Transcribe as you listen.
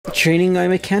training my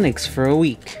mechanics for a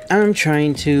week. I'm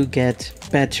trying to get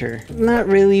better. Not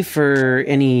really for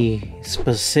any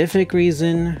specific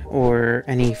reason or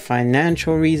any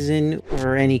financial reason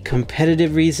or any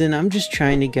competitive reason. I'm just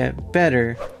trying to get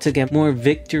better to get more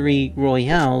victory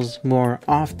royales more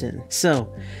often.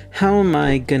 So how am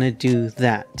I gonna do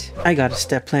that? I got a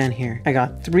step plan here. I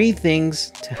got 3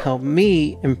 things to help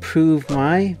me improve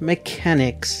my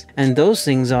mechanics, and those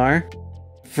things are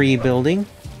free building,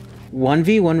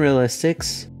 1v1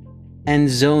 realistics, and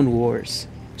zone wars.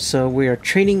 So we are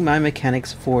training my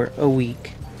mechanics for a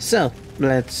week. So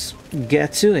let's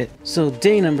get to it. So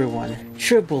day number 1,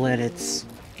 triple edits.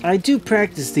 I do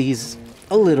practice these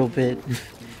a little bit,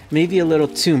 maybe a little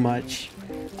too much.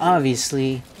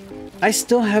 Obviously, I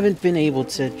still haven't been able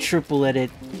to triple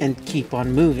edit and keep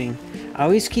on moving. I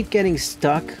always keep getting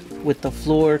stuck with the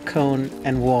floor, cone,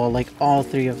 and wall, like all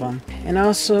 3 of them. And I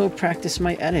also practice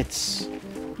my edits,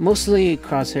 mostly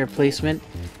crosshair placement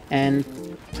and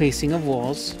placing of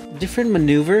walls, different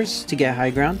maneuvers to get high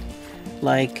ground,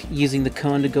 like using the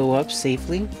cone to go up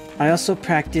safely. I also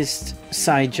practiced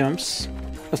side jumps,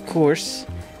 of course,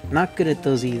 not good at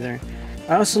those either.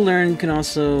 I also learned you can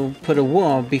also put a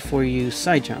wall before you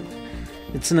side jump.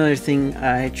 It's another thing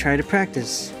I try to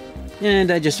practice.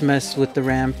 And I just mess with the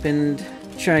ramp and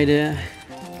try to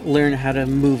learn how to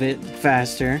move it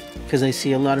faster, because I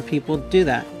see a lot of people do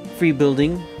that. Free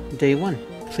building, day 1.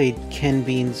 Played Ken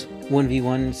Bean's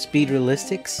 1v1 speed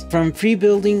realistics. From free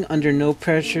building under no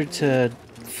pressure to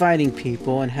fighting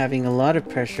people and having a lot of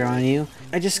pressure on you,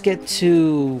 I just get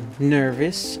too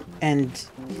nervous and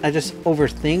I just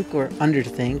overthink or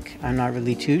underthink. I'm not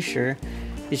really too sure.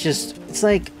 It's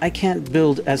like I can't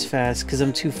build as fast because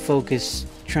I'm too focused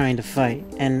trying to fight,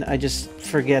 and I just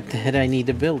forget that I need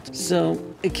to build. So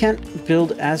I can't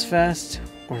build as fast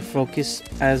or focus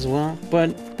as well,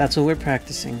 but that's what we're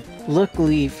practicing.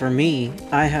 Luckily for me,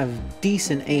 I have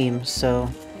decent aim, so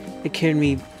it carried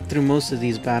me through most of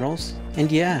these battles. And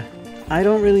yeah, I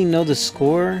don't really know the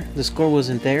score. The score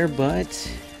wasn't there, but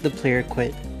the player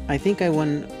quit. I think I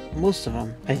won most of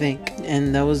them, I think.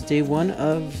 And that was day 1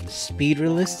 of speed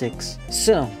realistics.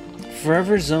 So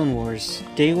Forever Zone Wars,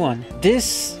 day 1.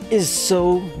 This is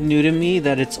so new to me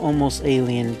that it's almost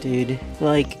alien, dude.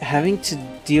 Like, having to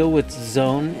deal with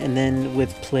zone and then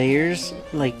with players,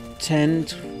 like 10,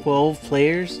 12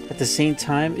 players at the same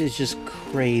time, is just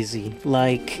crazy.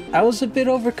 Like, I was a bit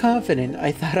overconfident.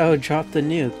 I thought I would drop the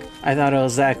nuke. I thought I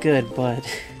was that good, but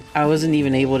I wasn't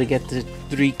even able to get the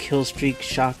 3 kill streak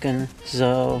shotgun.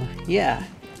 So, yeah.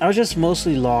 I was just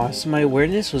mostly lost. My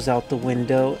awareness was out the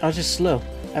window. I was just slow.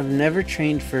 I've never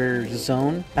trained for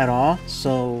zone at all,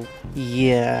 so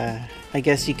yeah, I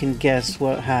guess you can guess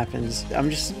what happens. I'm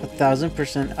just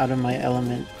 1000% out of my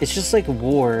element. It's just like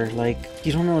war, like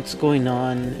you don't know what's going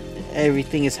on,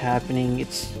 everything is happening,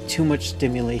 it's too much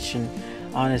stimulation.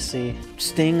 Honestly,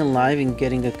 staying alive and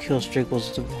getting a kill streak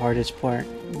was the hardest part.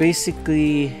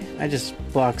 Basically, I just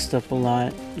boxed up a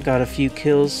lot, got a few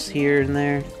kills here and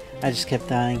there. I just kept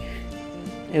dying.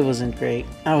 It wasn't great.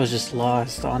 I was just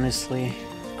lost, honestly.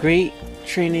 Great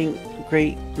training,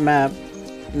 great map,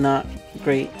 not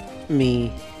great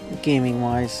me, gaming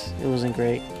wise. It wasn't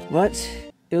great, but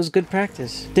it was good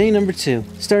practice. Day number 2.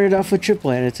 Started off with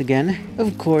triple edits again.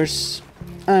 Of course,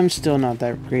 I'm still not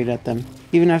that great at them.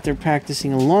 Even after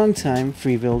practicing a long time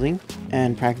free building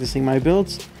and practicing my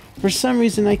builds, for some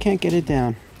reason I can't get it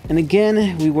down. And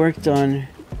again, we worked on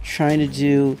trying to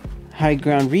do high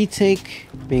ground retake,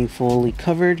 being fully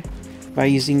covered by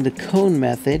using the cone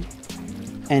method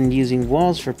and using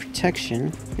walls for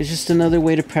protection. It's just another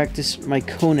way to practice my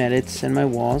cone edits and my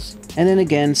walls. And then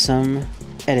again, some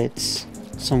edits,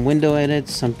 some window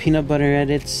edits, some peanut butter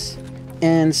edits,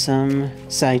 and some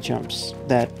side jumps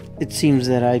that it seems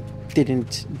that I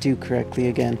didn't do correctly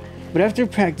again. But after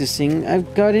practicing,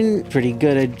 I've gotten pretty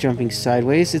good at jumping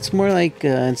sideways. It's more like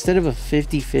instead of a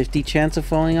 50-50 chance of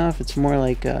falling off, it's more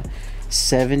like a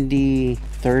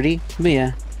 70-30. But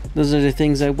yeah, those are the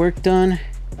things I worked on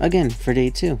again for day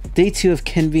 2. Day 2 of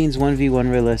Ken Bean's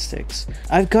 1v1 realistics.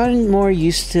 I've gotten more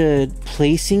used to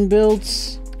placing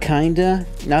builds, kinda.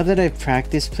 Now that I've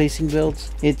practiced placing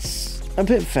builds, it's a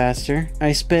bit faster.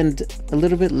 I spend a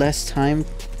little bit less time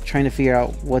trying to figure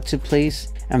out what to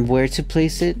place and where to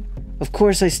place it. Of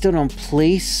course, I still don't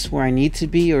place where I need to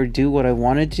be or do what I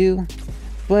want to do,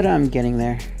 but I'm getting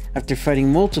there. After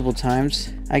fighting multiple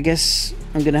times, I guess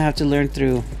I'm gonna have to learn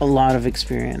through a lot of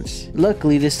experience.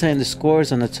 Luckily, this time the score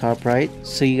is on the top right,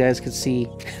 so you guys can see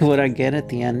what I get at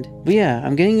the end. But yeah,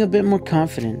 I'm getting a bit more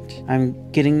confident.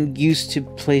 I'm getting used to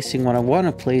placing what I want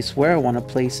to place, where I want to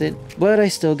place it, but I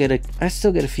still get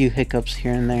a few hiccups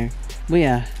here and there. But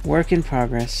yeah, work in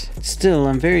progress. Still,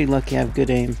 I'm very lucky I have good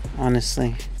aim,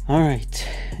 honestly. Alright,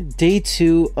 day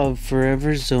 2 of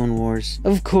Forever Zone Wars.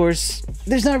 Of course,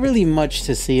 there's not really much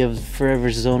to see of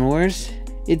Forever Zone Wars.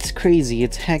 It's crazy,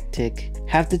 it's hectic.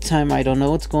 Half the time I don't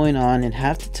know what's going on, and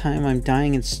half the time I'm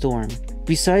dying in Storm.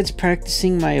 Besides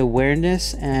practicing my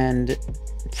awareness and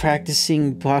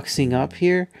practicing boxing up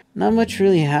here, not much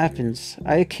really happens.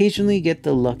 I occasionally get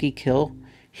the lucky kill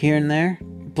here and there,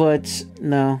 but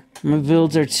no, my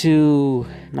builds are too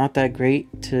not that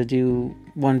great to do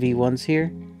 1v1s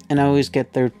here, and I always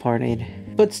get third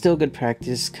partied. But still good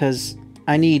practice, because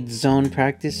I need zone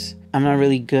practice. I'm not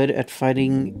really good at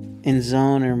fighting in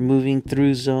zone or moving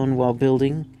through zone while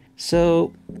building,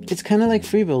 so it's kind of like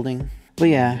free building. But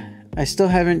yeah, I still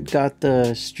haven't got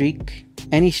the streak.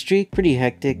 Any streak, pretty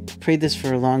hectic. Prayed this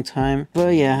for a long time,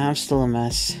 but yeah, I'm still a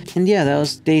mess. And yeah, that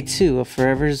was day 2 of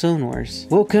Forever Zone Wars.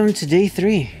 Welcome to day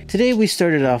 3. Today we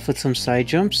started off with some side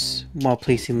jumps while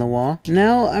placing the wall.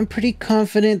 Now I'm pretty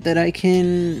confident that I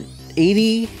can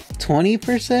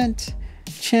 20%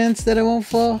 chance that I won't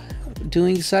fall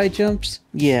doing side jumps.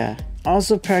 Yeah.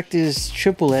 Also practice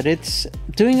triple edits.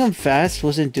 Doing them fast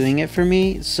wasn't doing it for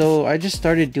me, so I just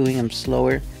started doing them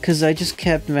slower because I just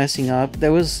kept messing up.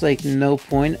 There was like no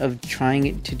point of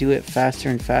trying to do it faster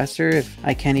and faster if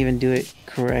I can't even do it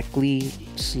correctly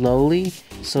slowly.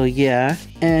 So yeah,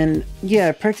 and yeah,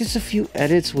 I practiced a few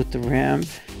edits with the ramp,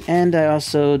 and I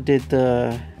also did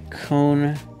the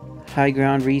cone high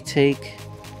ground retake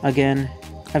again.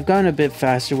 I've gotten a bit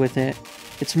faster with it.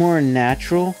 It's more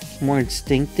natural, more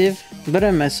instinctive, but I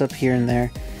mess up here and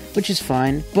there, which is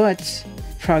fine, but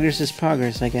progress is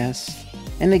progress, I guess.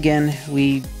 And again,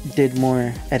 we did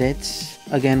more edits,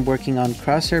 again working on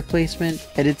crosshair placement,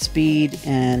 edit speed,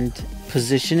 and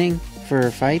positioning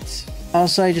for fights.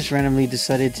 Also, I just randomly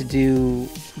decided to do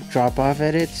drop-off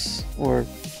edits, or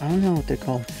I don't know what they're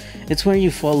called. It's where you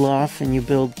fall off and you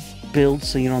build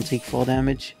so you don't take fall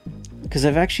damage. Because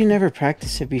I've actually never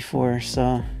practiced it before,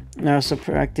 so... I also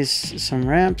practiced some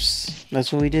ramps.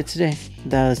 That's what we did today.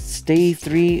 That's day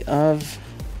 3 of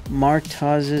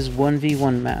Martaz's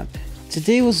 1v1 map.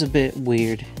 Today was a bit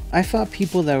weird. I fought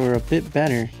people that were a bit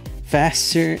better,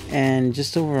 faster, and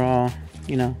just overall,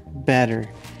 you know, better.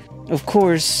 Of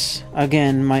course,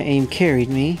 again, my aim carried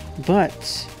me,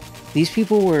 but these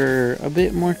people were a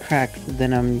bit more cracked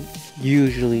than I'm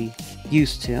usually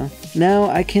used to. Now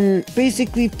I can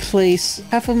basically place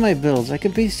half of my builds. I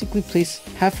can basically place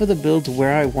half of the builds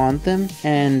where I want them,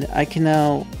 and I can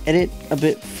now edit a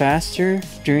bit faster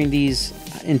during these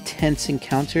intense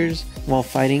encounters while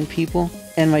fighting people.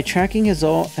 And my tracking has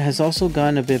also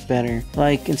gotten a bit better.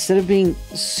 Like, instead of being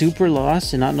super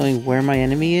lost and not knowing where my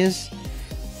enemy is,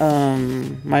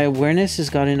 my awareness has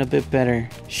gotten a bit better.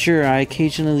 Sure, I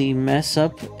occasionally mess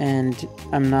up and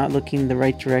I'm not looking the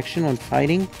right direction when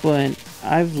fighting, but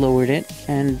I've lowered it,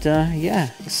 and yeah,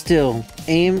 still,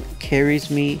 aim carries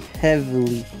me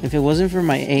heavily. If it wasn't for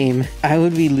my aim, I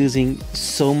would be losing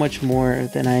so much more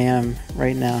than I am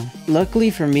right now.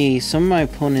 Luckily for me, some of my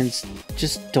opponents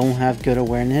just don't have good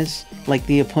awareness. Like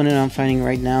the opponent I'm fighting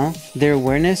right now, their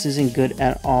awareness isn't good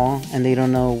at all, and they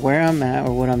don't know where I'm at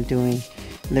or what I'm doing.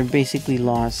 They're basically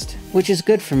lost, which is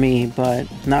good for me, but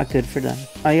not good for them.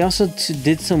 I also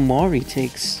did some wall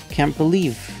retakes. Can't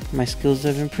believe my skills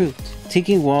have improved.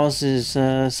 Taking walls is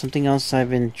something else I've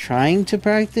been trying to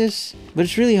practice, but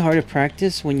it's really hard to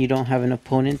practice when you don't have an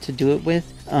opponent to do it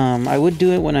with. I would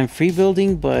do it when I'm free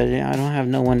building, but I don't have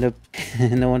no one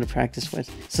to practice with.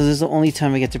 So this is the only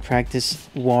time I get to practice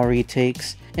wall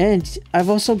retakes. And I've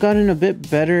also gotten a bit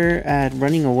better at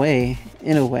running away,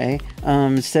 in a way.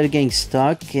 Instead of getting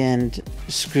stuck and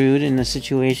screwed in a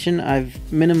situation, I've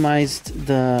minimized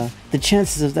the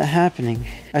chances of that happening.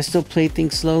 I still play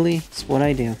things slowly. It's what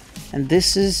I do. And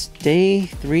this is day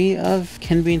 3 of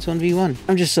Ken Bean's 1v1.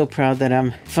 I'm just so proud that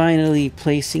I'm finally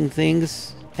placing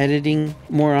things, editing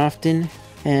more often,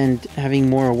 and having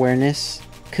more awareness,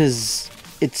 because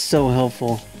it's so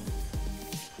helpful.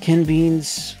 Ken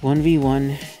Bean's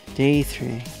 1v1, day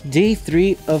 3. Day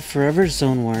 3 of Forever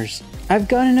Zone Wars. I've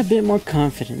gotten a bit more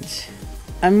confident.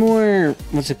 I'm more,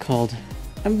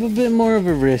 I'm a bit more of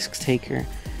a risk taker,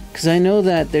 because I know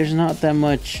that there's not that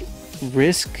much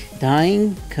risk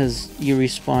dying because you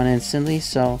respawn instantly,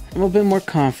 so I'm a bit more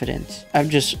confident. I'm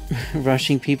just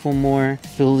rushing people more,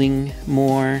 building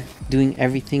more, doing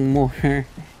everything more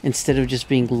instead of just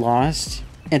being lost.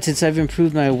 And since I've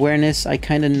improved my awareness, I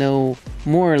kind of know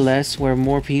more or less where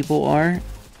more people are.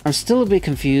 I'm still a bit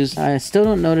confused. I still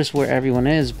don't notice where everyone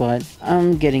is, but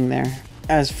I'm getting there.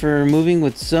 As for moving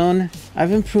with zone,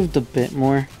 I've improved a bit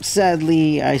more.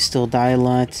 Sadly, I still die a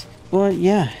lot. But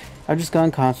yeah, I've just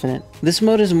gone confident. This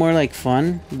mode is more like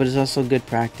fun, but it's also good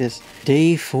practice.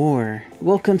 Day 4.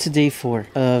 Welcome to day 4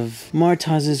 of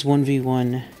Martaz's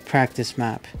 1v1 practice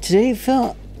map. Today I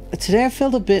felt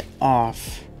a bit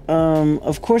off.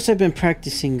 Of course I've been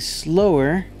practicing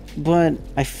slower, but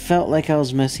I felt like I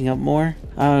was messing up more.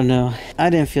 I don't know. I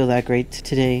didn't feel that great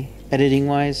today, editing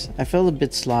wise. I felt a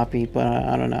bit sloppy, but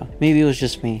I don't know. Maybe it was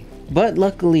just me. But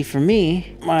luckily for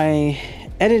me, my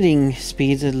editing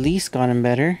speeds at least gotten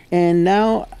better. And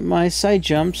now my side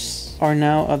jumps are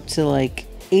now up to like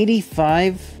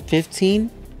 85-15.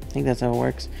 I think that's how it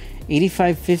works.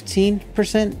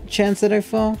 85-15% chance that I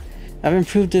fall. I've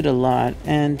improved it a lot,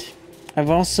 and I've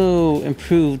also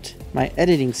improved my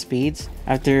editing speeds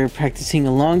after practicing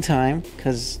a long time,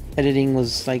 because editing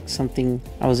was like something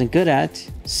I wasn't good at.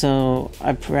 So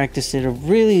I practiced it a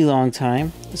really long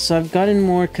time. So I've gotten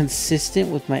more consistent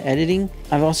with my editing.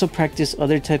 I've also practiced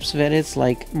other types of edits,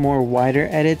 like more wider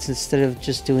edits instead of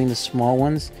just doing the small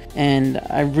ones. And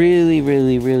I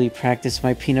really practiced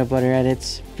my peanut butter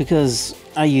edits because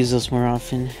I use those more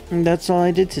often. And that's all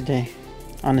I did today,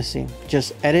 honestly.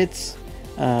 Just edits,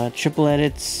 triple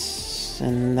edits,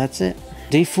 and that's it.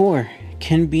 Day 4,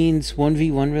 Ken Bean's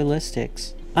 1v1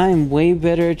 realistics. I'm way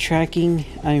better at tracking,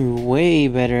 I'm way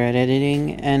better at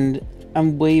editing, and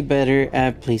I'm way better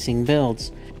at placing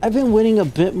builds. I've been winning a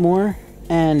bit more,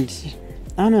 and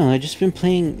I don't know, I've just been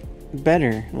playing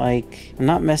better. Like, I'm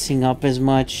not messing up as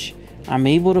much. I'm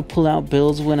able to pull out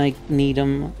builds when I need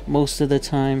them most of the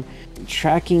time.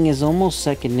 Tracking is almost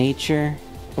second nature.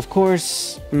 Of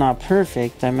course, I'm not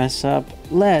perfect, I mess up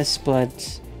less,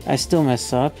 but I still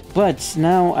mess up. But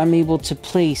now I'm able to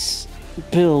place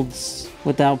builds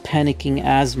without panicking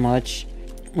as much,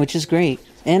 which is great.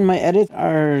 And my edits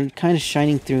are kind of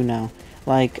shining through now.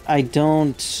 Like, I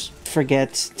don't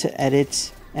forget to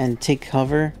edit and take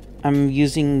cover. I'm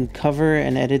using cover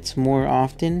and edits more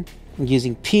often. I'm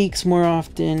using peaks more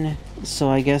often. So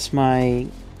I guess my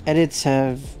edits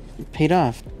have paid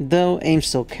off. Though aim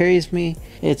still carries me,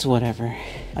 it's whatever.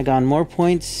 I got more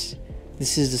points.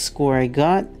 This is the score I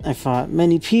got. I fought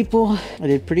many people. I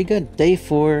did pretty good. Day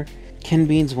 4, Ken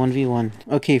Bean's 1v1.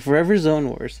 Okay, Forever Zone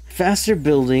Wars. Faster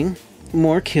building,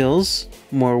 more kills,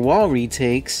 more wall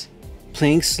retakes,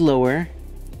 playing slower.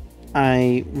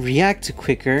 I react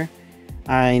quicker.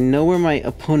 I know where my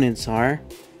opponents are.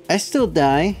 I still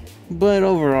die, but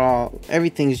overall,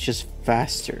 everything's just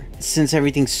faster. Since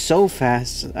everything's so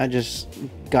fast, I just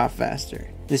got faster.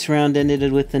 This round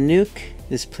ended with a nuke.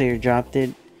 This player dropped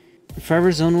it.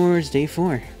 Forever Zone Wars, day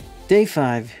 4. Day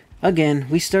 5. Again,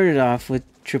 we started off with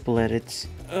triple edits.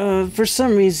 For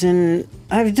some reason,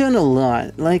 I've done a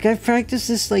lot. Like, I've practiced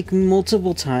this like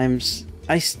multiple times.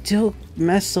 I still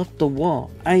mess up the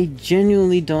wall. I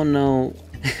genuinely don't know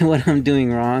what I'm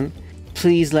doing wrong.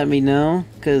 Please let me know,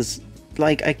 because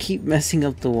like I keep messing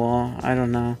up the wall. I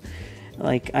don't know.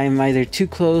 Like, I'm either too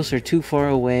close or too far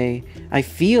away. I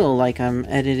feel like I'm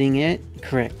editing it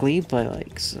correctly, but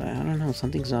like, I don't know,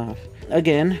 something's off.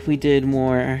 Again, we did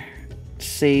more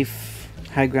safe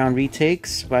high ground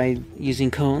retakes by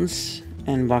using cones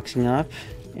and boxing up,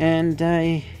 and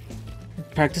I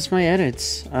practiced my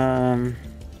edits.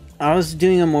 I was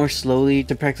doing them more slowly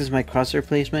to practice my crosshair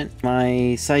placement.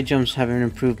 My side jumps haven't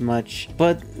improved much,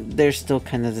 but they're still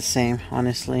kind of the same,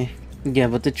 honestly. Yeah,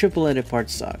 but the triple edit part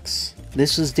sucks.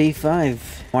 This was day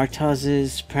 5,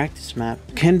 Martaz's practice map.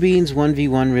 Ken Bean's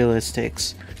 1v1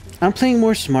 realistics. I'm playing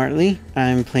more smartly.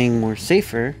 I'm playing more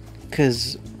safer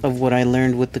because of what I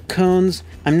learned with the cones.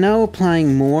 I'm now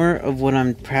applying more of what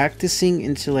I'm practicing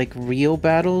into like real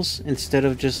battles instead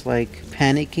of just like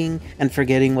panicking and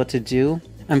forgetting what to do.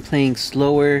 I'm playing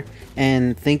slower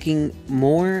and thinking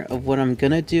more of what I'm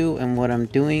gonna do and what I'm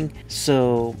doing.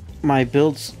 So my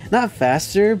build's not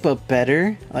faster, but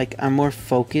better. Like, I'm more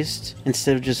focused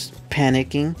instead of just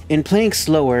panicking. In playing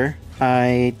slower,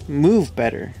 I move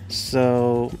better.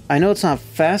 So I know it's not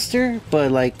faster,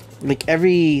 but like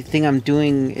everything I'm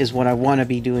doing is what I want to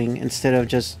be doing instead of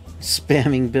just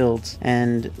spamming builds.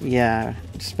 And yeah,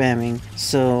 spamming.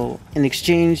 So in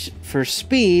exchange for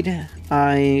speed,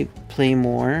 I play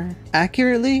more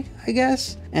accurately, I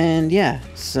guess. And yeah,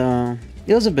 so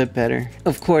it was a bit better.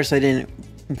 Of course, I didn't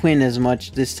win as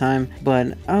much this time,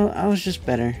 but I was just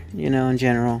better, you know, in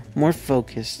general. More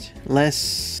focused,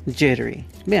 less jittery.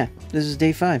 Yeah, this is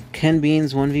day 5. Ken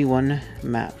Bean's 1v1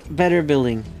 map. Better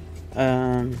building.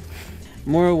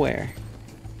 More aware.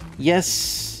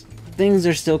 Yes, things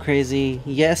are still crazy.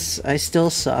 Yes, I still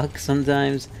suck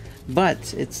sometimes,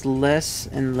 but it's less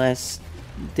and less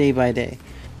day by day.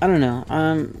 I don't know,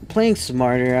 I'm playing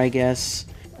smarter, I guess.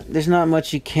 There's not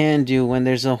much you can do when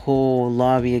there's a whole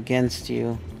lobby against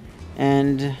you.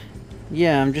 And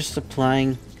yeah, I'm just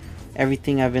applying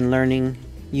everything I've been learning,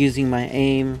 using my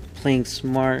aim, playing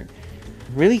smart,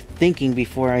 really thinking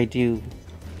before I do,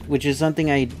 which is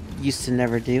something I used to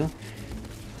never do.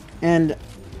 And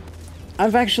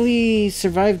I've actually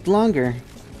survived longer,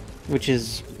 which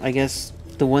is, I guess,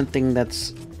 the one thing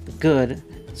that's good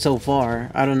so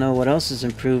far. I don't know what else is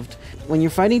improved. When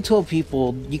you're fighting 12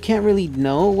 people, you can't really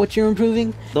know what you're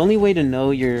improving. The only way to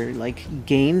know your like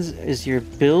gains is your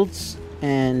builds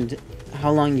and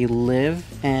how long you live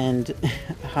and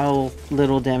how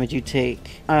little damage you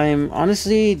take. I'm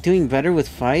honestly doing better with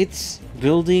fights,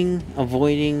 building,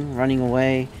 avoiding, running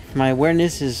away. My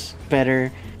awareness is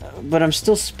better, but I'm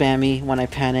still spammy when I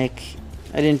panic.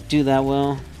 I didn't do that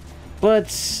well, but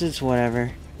it's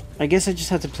whatever. I guess I just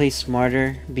have to play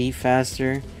smarter, be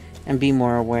faster, and be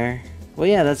more aware. Well,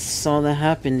 yeah, that's all that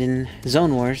happened in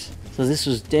Zone Wars. So this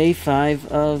was day 5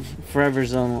 of Forever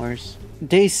Zone Wars.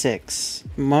 Day 6,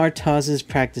 Martaz's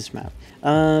practice map.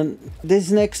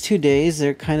 These next 2 days,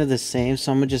 they're kind of the same,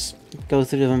 so I'm gonna just go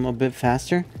through them a bit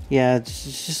faster. Yeah,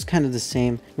 it's just kind of the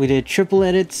same. We did triple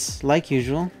edits, like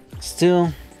usual.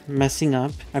 Still messing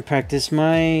up. I practiced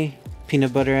my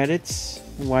peanut butter edits,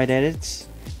 white edits,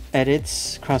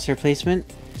 crosshair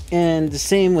placement, and the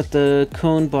same with the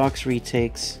cone box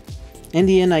retakes. In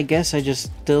the end, I guess I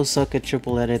just still suck at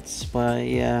triple edits, but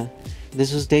yeah.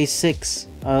 This was day 6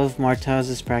 of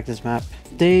Martaz's practice map.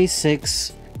 Day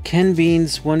 6, Ken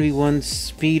Bean's 1v1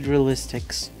 speed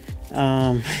realistics.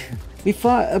 We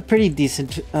fought a pretty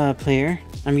decent player.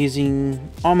 I'm using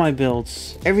all my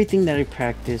builds, everything that I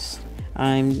practiced.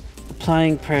 I'm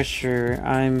applying pressure,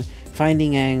 I'm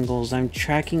finding angles, I'm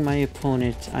tracking my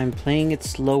opponent, I'm playing it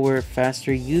slower,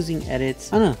 faster, using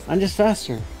edits. I don't know, I'm just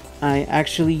faster. I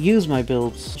actually use my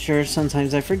builds. Sure,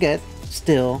 sometimes I forget,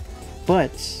 still,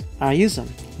 but I use them.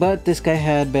 But this guy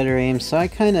had better aim, so I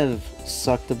kind of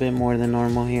sucked a bit more than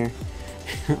normal here,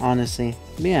 honestly.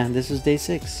 But yeah, this was day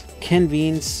 6. Ken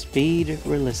Bean's Speed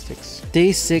Realistics.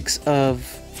 Day 6 of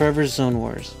Forever Zone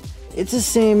Wars. It's the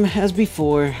same as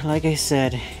before, like I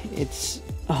said, it's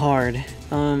hard.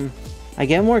 I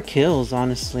get more kills,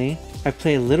 honestly. I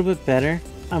play a little bit better.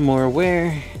 I'm more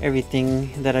aware.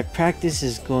 Everything that I practice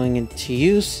is going into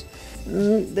use.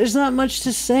 There's not much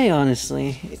to say,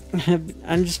 honestly.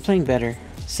 I'm just playing better.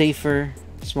 Safer,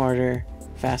 smarter,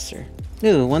 faster.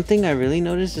 Ooh, one thing I really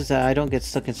noticed is that I don't get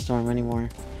stuck in Storm anymore.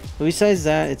 But besides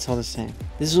that, it's all the same.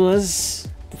 This was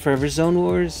Forever Zone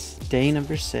Wars, day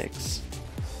number 6.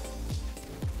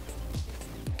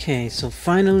 Okay, so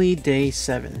finally day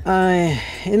 7.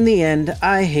 In the end,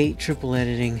 I hate triple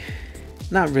editing.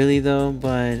 Not really though,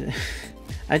 but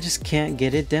I just can't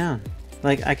get it down.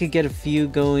 Like, I could get a few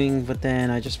going, but then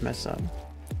I just mess up.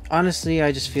 Honestly,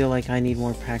 I just feel like I need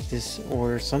more practice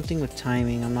or something with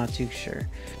timing, I'm not too sure.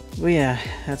 But yeah,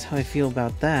 that's how I feel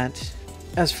about that.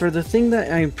 As for the thing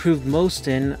that I improved most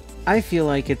in, I feel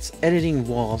like it's editing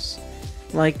walls.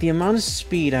 Like, the amount of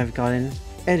speed I've gotten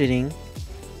editing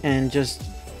and just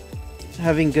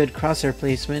having good crosshair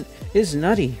placement is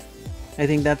nutty. I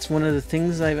think that's one of the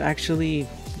things I've actually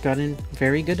gotten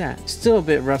very good at. Still a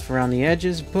bit rough around the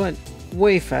edges, but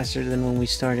way faster than when we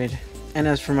started. And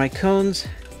as for my cones,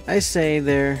 I say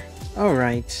they're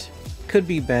alright. Could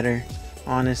be better,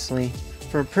 honestly.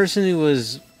 For a person who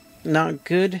was not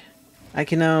good, I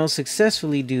can now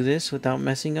successfully do this without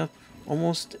messing up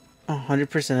almost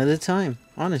 100% of the time,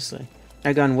 honestly.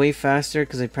 I've gone way faster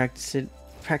because I practiced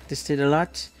it a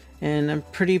lot, and I'm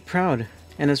pretty proud.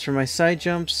 And as for my side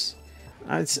jumps,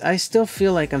 I still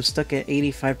feel like I'm stuck at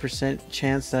 85%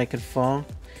 chance that I could fall.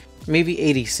 Maybe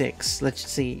 86. Let's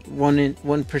see,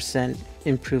 1%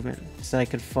 improvement so I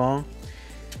could fall.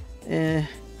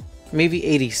 Maybe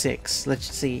 86.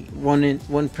 Let's see,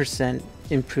 1%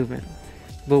 improvement.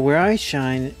 But where I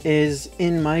shine is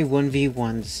in my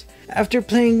 1v1s. After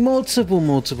playing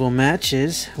multiple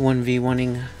matches,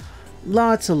 1v1ing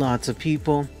lots of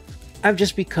people, I've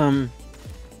just become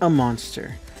a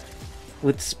monster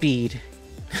with speed.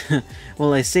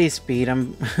 Well, I say speed,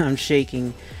 I'm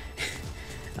shaking.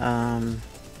 More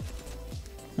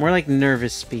like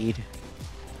nervous speed.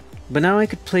 But now I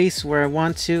could place where I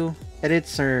want to.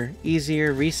 Edits are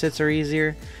easier, resets are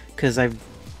easier, because I've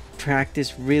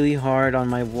practiced really hard on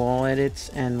my wall edits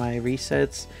and my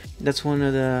resets. That's one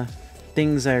of the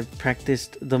things I've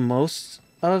practiced the most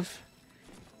of.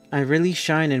 I really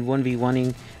shine in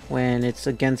 1v1ing when it's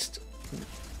against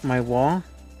my wall,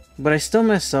 but I still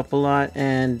mess up a lot,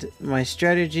 and my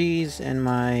strategies and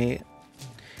my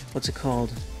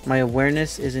my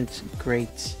awareness isn't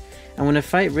great. And when I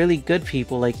fight really good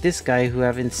people like this guy who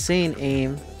have insane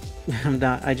aim,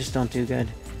 I just don't do good.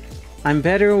 I'm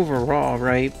better overall,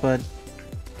 right? But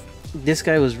this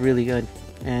guy was really good,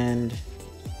 and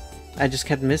I just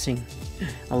kept missing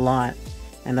a lot,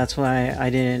 and that's why I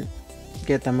didn't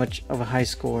get that much of a high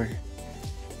score.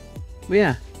 But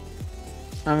yeah,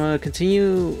 I'm gonna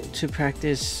continue to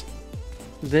practice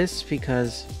this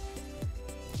because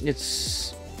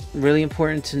it's really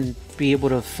important to be able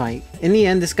to fight. In the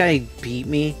end, this guy beat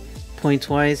me points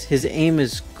wise. His aim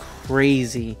is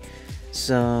crazy,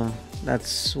 so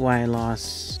that's why I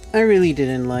lost. I really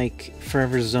didn't like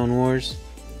Forever Zone Wars.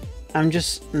 I'm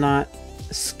just not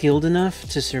skilled enough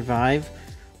to survive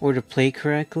or to play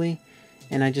correctly,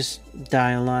 and I just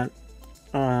die a lot.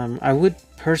 I would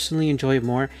personally enjoy it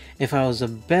more if I was a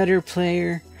better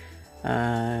player.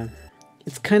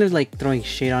 It's kind of like throwing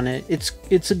shade on it.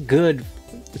 It's a good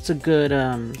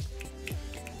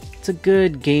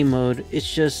game mode.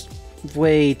 It's just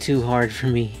way too hard for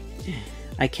me.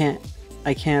 I can't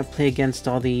play against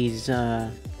all these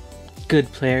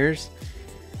good players.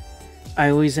 I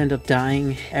always end up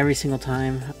dying every single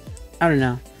time. I don't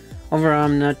know. Overall,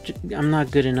 I'm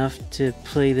not good enough to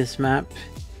play this map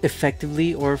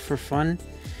effectively or for fun.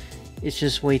 It's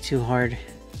just way too hard,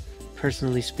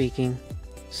 personally speaking.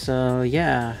 So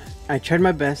yeah, I tried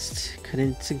my best,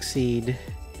 couldn't succeed.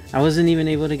 I wasn't even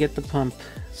able to get the pump,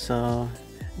 so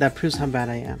that proves how bad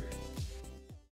I am.